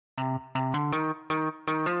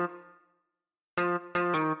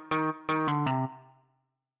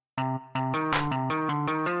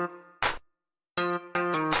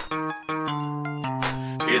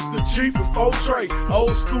It's the chief and full tray,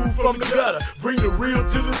 old school from the gutter. Bring the real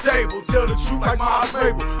to the table, tell the truth like my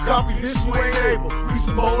Mabel. Copy this, you ain't able. We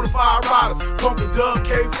some bona fide riders, pumping Dub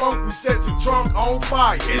K Funk. We set your trunk on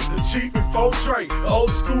fire. It's the chief and full tray,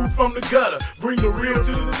 old school from the gutter. Bring the real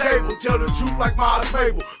to the table, tell the truth like my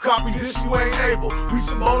Mabel. Copy this, you ain't able. We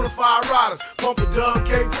some bona fide riders, pumping Dub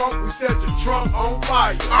K Funk. We set your trunk on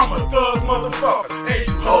fire. I'm a thug motherfucker, and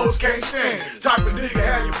you hoes can't stand it. Type of nigga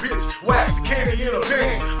have your bitch wax the candy in a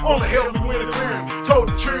van. Only help me win a Grammy. Told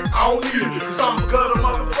the trick, I don't need it, cause I'm a gutter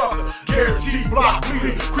motherfucker. Guaranteed block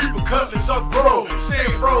bleeding, creeper cutlass up bro.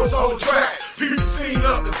 Stand froze on the tracks. Peep the scene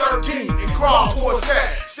up to 13 and crawl towards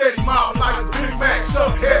that. Steady mouth like a Big Mac,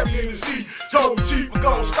 something heavy in the seat. Told me chief, we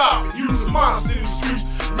gon' stop. Use a monster in the streets.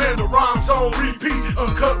 Ran the rhymes on repeat,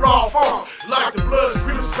 uncut raw farm. Like the blood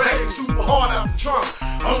scripts banging super hard out the trunk.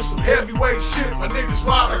 On some heavyweight shit, my niggas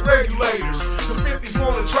ride like regulators. The 50s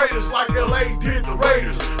wanna trade us like LA did the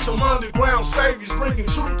Raiders. Some underground saviors bringing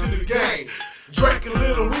truth to the game. Drake and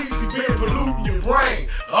Lil Weezy been polluting your brain.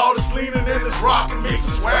 All this leaning and this rockin' mix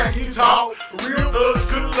is swaggy talk. Real thugs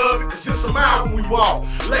couldn't love it, cause it's a mountain we walk.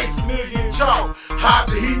 Lace the nigga in chalk, hide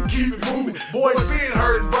the heat and keep it moving. Boys been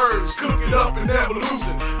hurting birds, cook it up and never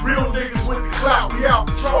losing. Real niggas with the clout, we out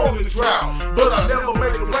controlling the drought. But I never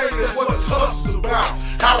make it rain, that's what the hustle's about.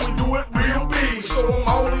 How we do it real big, so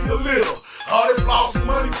I'm only a little. All that floss and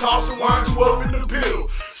money tossing, wind you up in the piddle.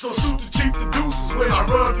 So shoot the cheap the deuces when I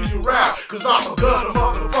run through your route. Cause I'm a gutter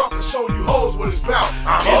motherfucker, show you hoes what it's about.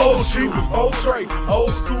 I'm old school, old tray,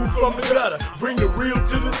 old school from the gutter. Bring the real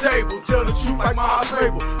to the table, tell the truth like my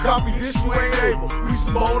Mabel. Copy this, you ain't able. We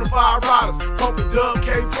some bona fide riders, pumping Dub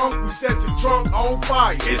K Funk. We set your trunk on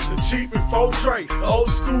fire. It's the chief and full tray, old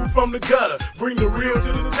school from the gutter. Bring the real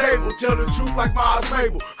to the table, tell the truth like my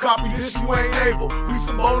Mabel. Copy this, you ain't able. We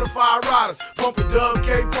some bona fide riders, pumping Dub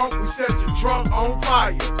K Funk. We set your trunk on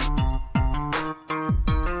fire.